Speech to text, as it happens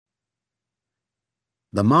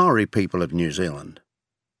The Maori people of New Zealand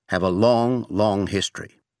have a long, long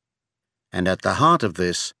history, and at the heart of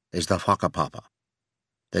this is the Whakapapa,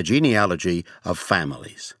 the genealogy of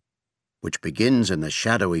families, which begins in the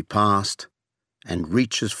shadowy past and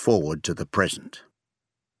reaches forward to the present.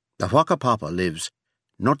 The Whakapapa lives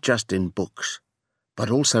not just in books, but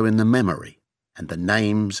also in the memory, and the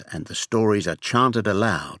names and the stories are chanted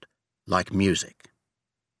aloud like music.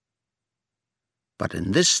 But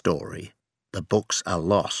in this story, the books are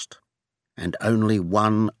lost, and only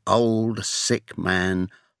one old, sick man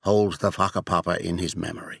holds the Whakapapa in his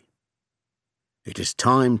memory. It is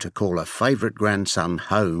time to call a favourite grandson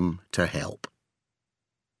home to help.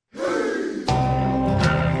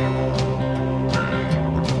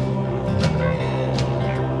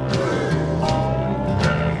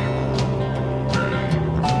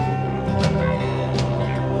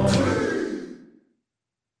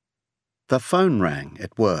 The phone rang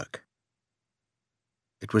at work.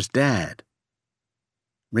 It was Dad,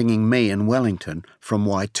 ringing me in Wellington from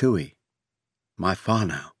Waitui, my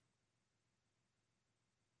whānau.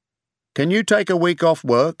 "Can you take a week off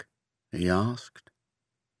work?" he asked.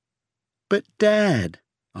 "But Dad,"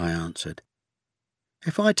 I answered,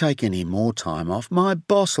 "if I take any more time off, my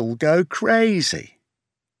boss'll go crazy."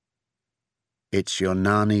 "It's your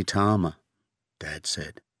Nani Tama," Dad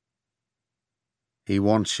said. "He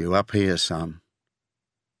wants you up here, son."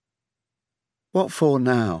 "What for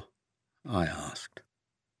now?" I asked.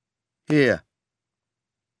 "Here,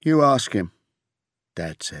 you ask him,"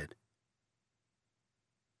 Dad said.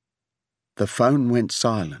 The phone went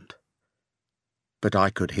silent, but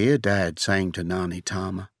I could hear Dad saying to Nani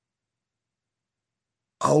Tama,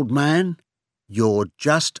 "Old man, you're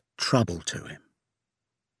just trouble to him."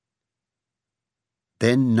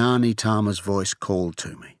 Then Nani Tama's voice called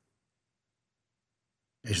to me.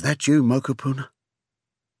 "Is that you, Mokopuna?"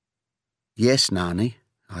 "Yes, Nani,"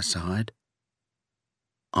 I sighed.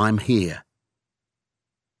 "I'm here."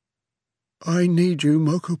 "I need you,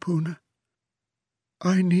 Mokopuna.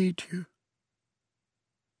 I need you."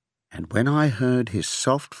 And when I heard his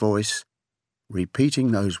soft voice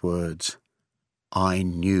repeating those words, I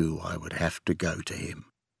knew I would have to go to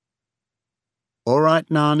him. "All right,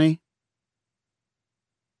 Nani?"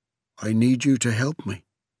 "I need you to help me.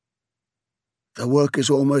 The work is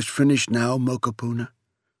almost finished now, Mokopuna.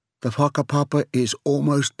 The Whakapapa is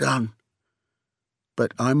almost done.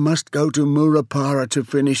 But I must go to Murapara to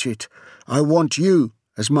finish it. I want you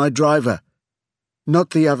as my driver,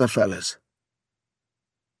 not the other fellas.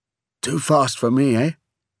 Too fast for me, eh?"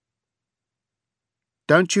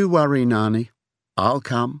 "Don't you worry, Nani. I'll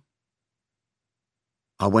come."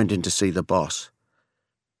 I went in to see the boss.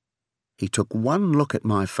 He took one look at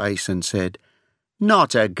my face and said,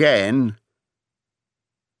 "Not again."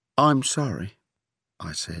 "I'm sorry,"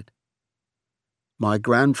 I said. "My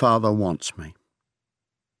grandfather wants me.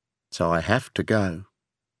 So I have to go.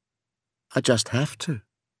 I just have to."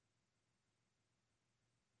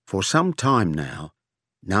 For some time now,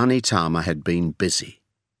 Nani Tama had been busy.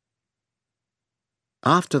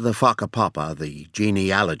 After the Whakapapa, the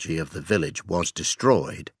genealogy of the village, was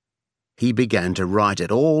destroyed, he began to write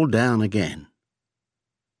it all down again.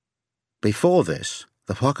 Before this,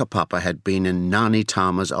 the Whakapapa had been in Nani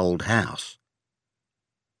Tama's old house.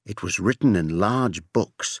 It was written in large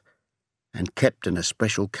books and kept in a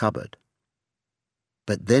special cupboard.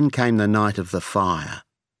 But then came the night of the fire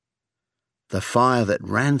that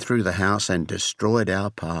ran through the house and destroyed our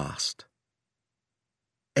past.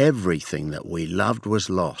 Everything that we loved was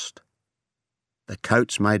lost. The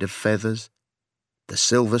coats made of feathers, the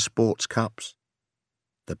silver sports cups,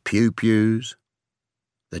 the pew-pews,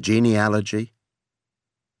 the genealogy,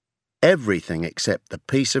 everything except the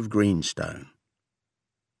piece of greenstone,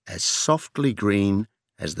 as softly green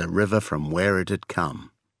as the river from where it had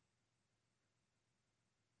come.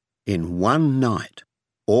 In one night,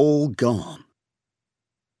 all gone.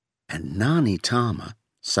 And Nani Tama,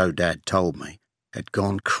 so Dad told me, had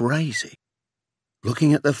gone crazy,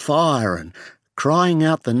 looking at the fire and crying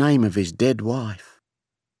out the name of his dead wife.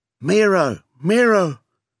 "Miro! Miro!"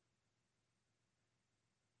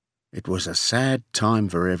 It was a sad time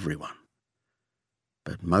for everyone,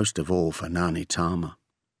 but most of all for Nani Tama.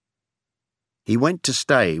 He went to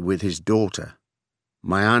stay with his daughter,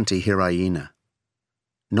 my Auntie Hiraina,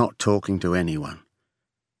 not talking to anyone,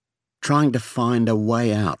 trying to find a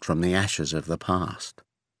way out from the ashes of the past.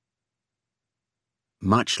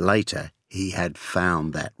 Much later, he had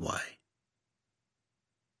found that way.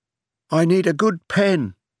 "I need a good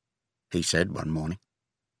pen," he said one morning.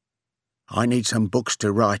 "I need some books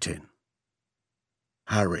to write in.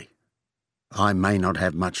 Hurry, I may not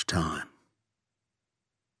have much time."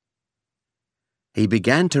 he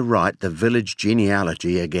began to write the village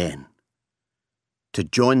genealogy again, to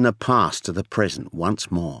join the past to the present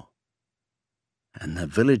once more. And the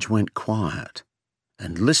village went quiet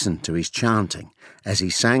and listened to his chanting as he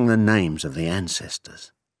sang the names of the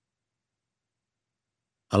ancestors.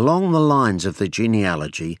 Along the lines of the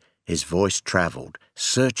genealogy, his voice travelled,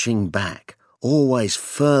 searching back, always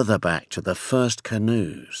further back to the first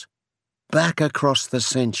canoes, back across the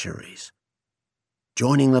centuries,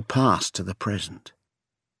 joining the past to the present.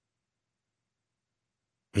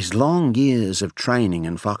 His long years of training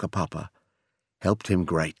in Whakapapa helped him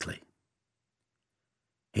greatly.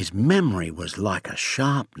 His memory was like a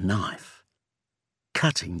sharp knife,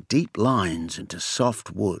 cutting deep lines into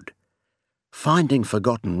soft wood, finding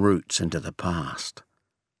forgotten roots into the past.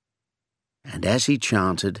 And as he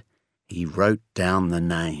chanted, he wrote down the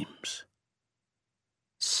names.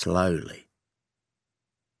 Slowly,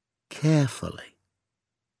 carefully.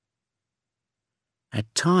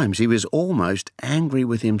 At times he was almost angry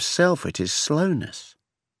with himself at his slowness.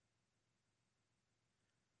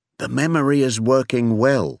 "The memory is working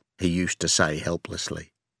well," he used to say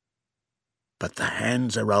helplessly. "But the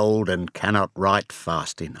hands are old and cannot write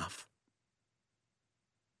fast enough."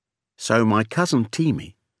 So my cousin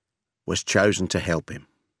Timi was chosen to help him.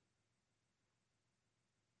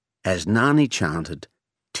 As Nani chanted,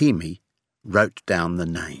 Timi wrote down the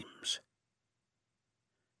names.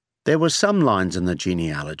 There were some lines in the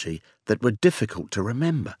genealogy that were difficult to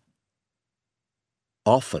remember.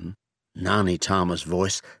 Often, Nani Tama's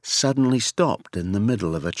voice suddenly stopped in the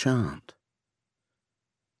middle of a chant.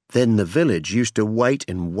 Then the village used to wait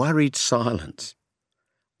in worried silence.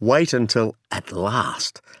 Wait until, at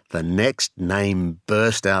last, the next name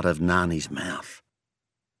burst out of Nani's mouth.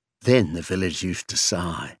 Then the village used to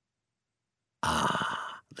sigh.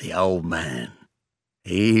 "Ah, the old man.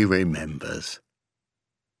 He remembers."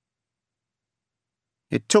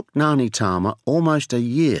 It took Nani Tama almost a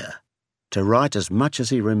year to write as much as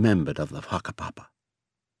he remembered of the Whakapapa.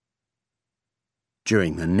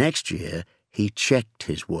 During the next year, he checked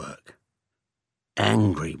his work,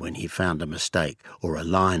 angry when he found a mistake or a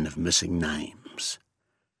line of missing names.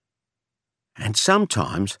 And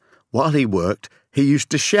sometimes, while he worked, he used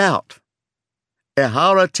to shout,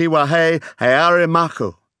 "Ehara tiwahe heare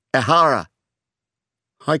maku, ehara."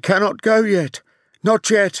 "I cannot go yet, not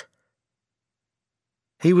yet."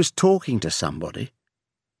 He was talking to somebody,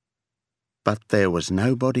 but there was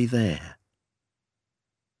nobody there.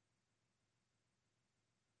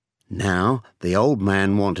 Now the old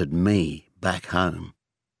man wanted me back home.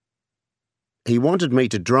 He wanted me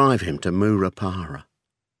to drive him to Murupara.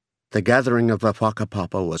 The gathering of the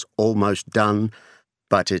Whakapapa was almost done,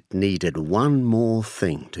 but it needed one more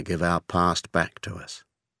thing to give our past back to us.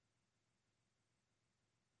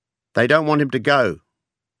 "They don't want him to go,"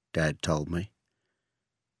 Dad told me.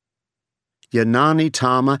 "Your Nani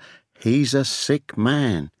Tama, he's a sick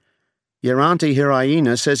man. Your Auntie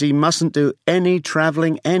Hiraina says he mustn't do any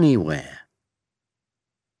travelling anywhere."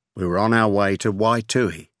 We were on our way to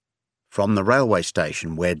Waitui, from the railway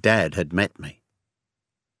station where Dad had met me.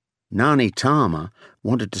 Nani Tama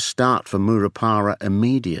wanted to start for Murupara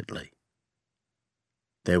immediately.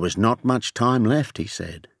 There was not much time left, he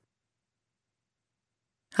said.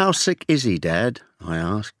 "How sick is he, Dad?" I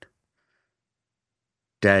asked.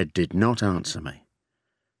 Dad did not answer me,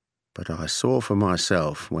 but I saw for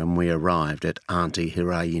myself when we arrived at Auntie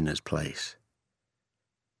Hiraina's place.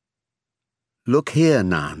 "Look here,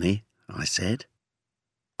 Nani," I said.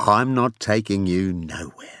 "I'm not taking you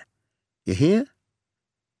nowhere. You hear?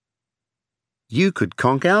 You could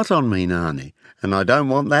conk out on me, Nani, and I don't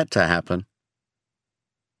want that to happen."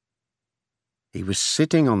 He was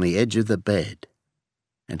sitting on the edge of the bed,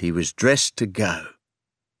 and he was dressed to go.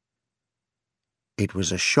 It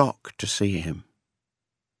was a shock to see him.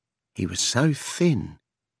 He was so thin,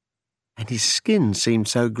 and his skin seemed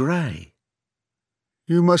so grey.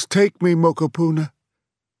 "You must take me, Mokopuna,"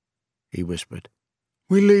 he whispered.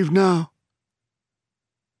 "We leave now."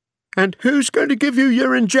 "And who's going to give you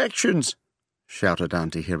your injections?" shouted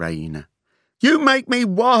Auntie Hiraina. "You make me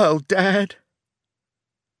wild, Dad."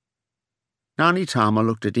 Nani Tama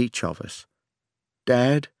looked at each of us.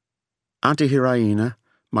 Dad, Auntie Hiraina,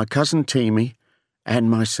 my cousin Timi,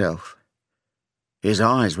 and myself. His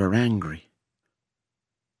eyes were angry.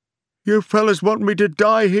 "You fellas want me to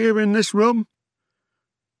die here in this room?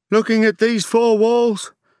 Looking at these four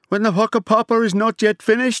walls, when the Whakapapa is not yet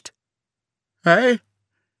finished? Eh?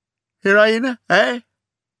 Hiraina, eh?"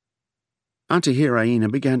 Auntie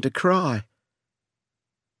Hiraina began to cry.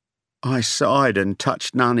 I sighed and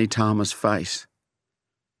touched Nani Tama's face.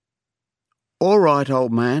 "All right,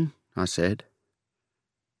 old man," I said.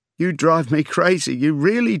 You drive me crazy, you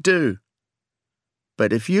really do.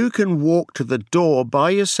 But if you can walk to the door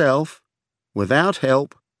by yourself, without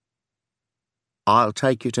help, I'll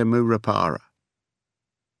take you to Murupara."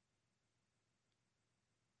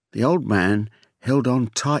 The old man held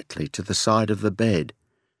on tightly to the side of the bed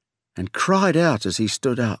and cried out as he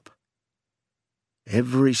stood up.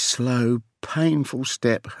 Every slow, painful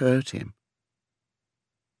step hurt him.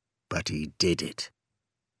 But he did it.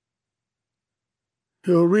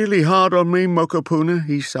 "You're really hard on me, Mokopuna,"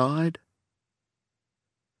 he sighed.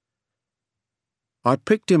 I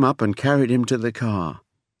picked him up and carried him to the car.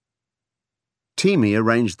 Timi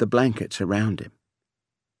arranged the blankets around him.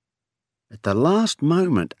 At the last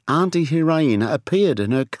moment, Auntie Hiraina appeared in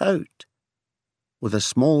her coat, with a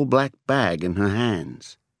small black bag in her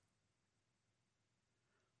hands.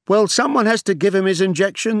 "Well, someone has to give him his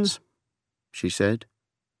injections," she said.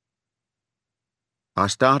 I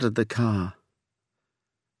started the car.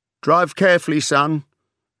 "Drive carefully, son,"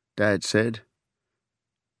 Dad said,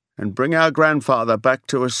 "and bring our grandfather back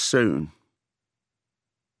to us soon."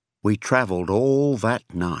 We travelled all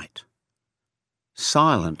that night,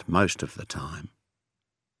 silent most of the time,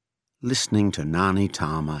 listening to Ngāti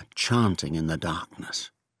Tama chanting in the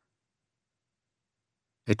darkness.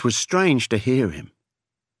 It was strange to hear him,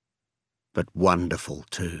 but wonderful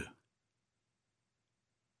too.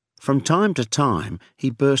 From time to time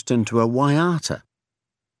he burst into a waiata,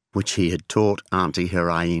 which he had taught Auntie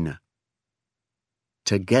Hiraina.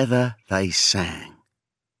 Together they sang,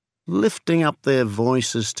 lifting up their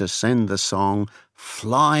voices to send the song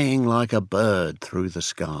flying like a bird through the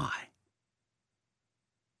sky.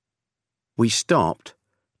 We stopped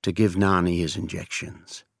to give Nani his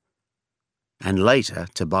injections, and later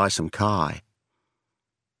to buy some kai.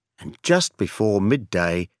 And just before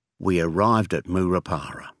midday we arrived at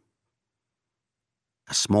Murupara.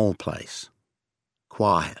 A small place,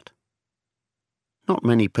 quiet, not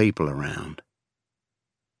many people around.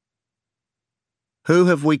 "Who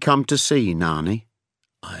have we come to see, Nani?"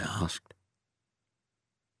 I asked.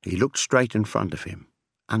 He looked straight in front of him,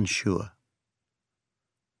 unsure.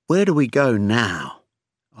 "Where do we go now?"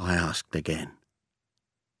 I asked again.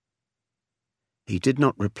 He did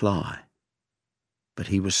not reply, but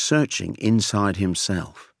he was searching inside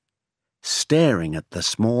himself, staring at the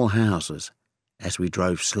small houses as we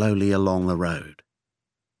drove slowly along the road.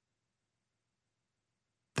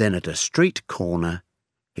 Then at a street corner,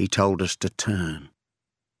 he told us to turn.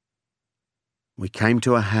 We came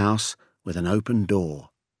to a house with an open door.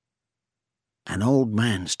 An old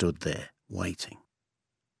man stood there, waiting.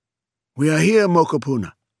 "We are here,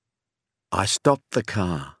 Mokopuna." I stopped the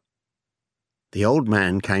car. The old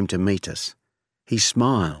man came to meet us. He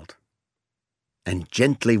smiled and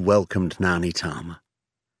gently welcomed Ngāti Tama.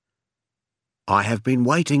 "I have been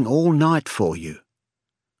waiting all night for you.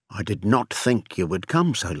 I did not think you would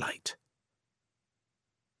come so late."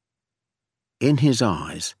 In his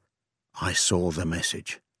eyes, I saw the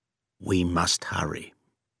message. We must hurry.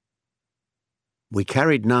 We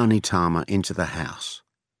carried Ngāti Tama into the house.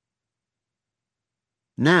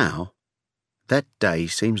 Now, that day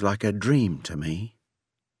seems like a dream to me.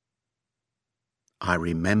 I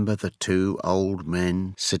remember the two old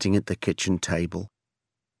men sitting at the kitchen table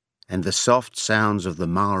and the soft sounds of the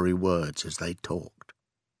Maori words as they talked.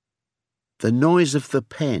 The noise of the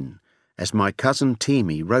pen as my cousin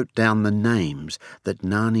Timi wrote down the names that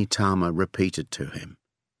Ngāti Tama repeated to him,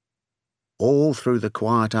 all through the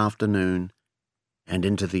quiet afternoon and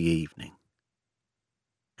into the evening.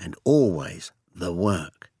 And always the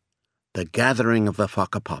work, the gathering of the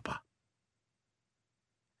Whakapapa,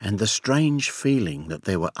 and the strange feeling that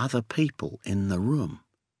there were other people in the room,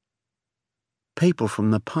 people from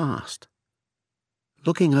the past,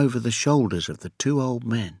 looking over the shoulders of the two old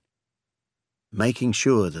men, making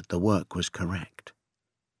sure that the work was correct.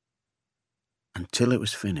 Until it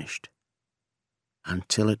was finished,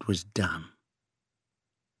 until it was done.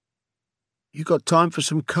 "You got time for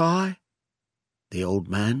some kai?" the old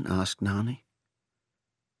man asked Ngāti.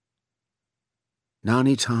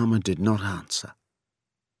 Ngāti Tama did not answer,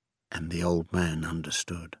 and the old man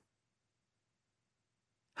understood.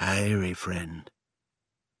 "Haere, friend,"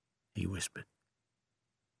 he whispered.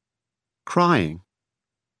 Crying,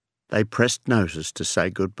 they pressed noses to say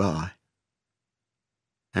goodbye,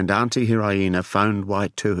 and Auntie Hiraina phoned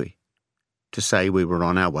Waitui to say we were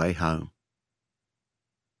on our way home.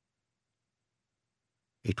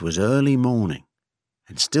 It was early morning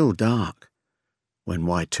and still dark when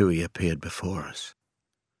Waitui appeared before us.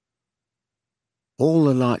 All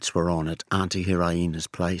the lights were on at Auntie Hiraina's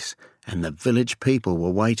place, and the village people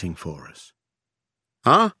were waiting for us.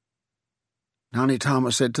 "Huh?" Ngāti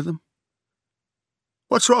Tama said to them.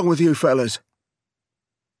 What's wrong with you fellas?"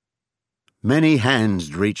 Many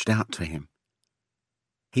hands reached out to him.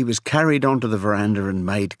 He was carried onto the veranda and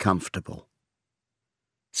made comfortable.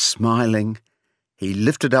 Smiling, he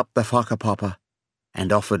lifted up the Whakapapa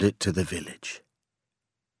and offered it to the village.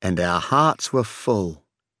 And our hearts were full,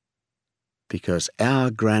 because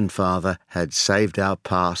our grandfather had saved our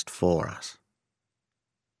past for us.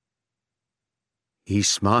 He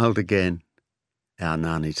smiled again, our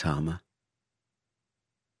Ngāni Tama.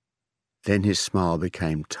 Then his smile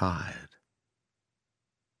became tired.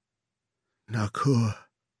 "Nā kua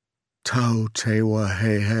tau te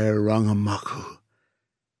wahehe rangamaku,"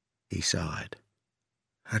 he sighed.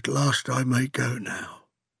 "At last I may go now."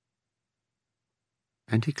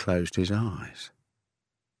 And he closed his eyes.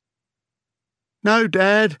 "No,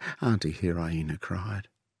 Dad," Auntie Hiraina cried.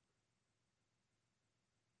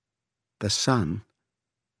 The sun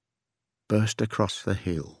burst across the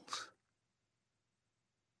hills.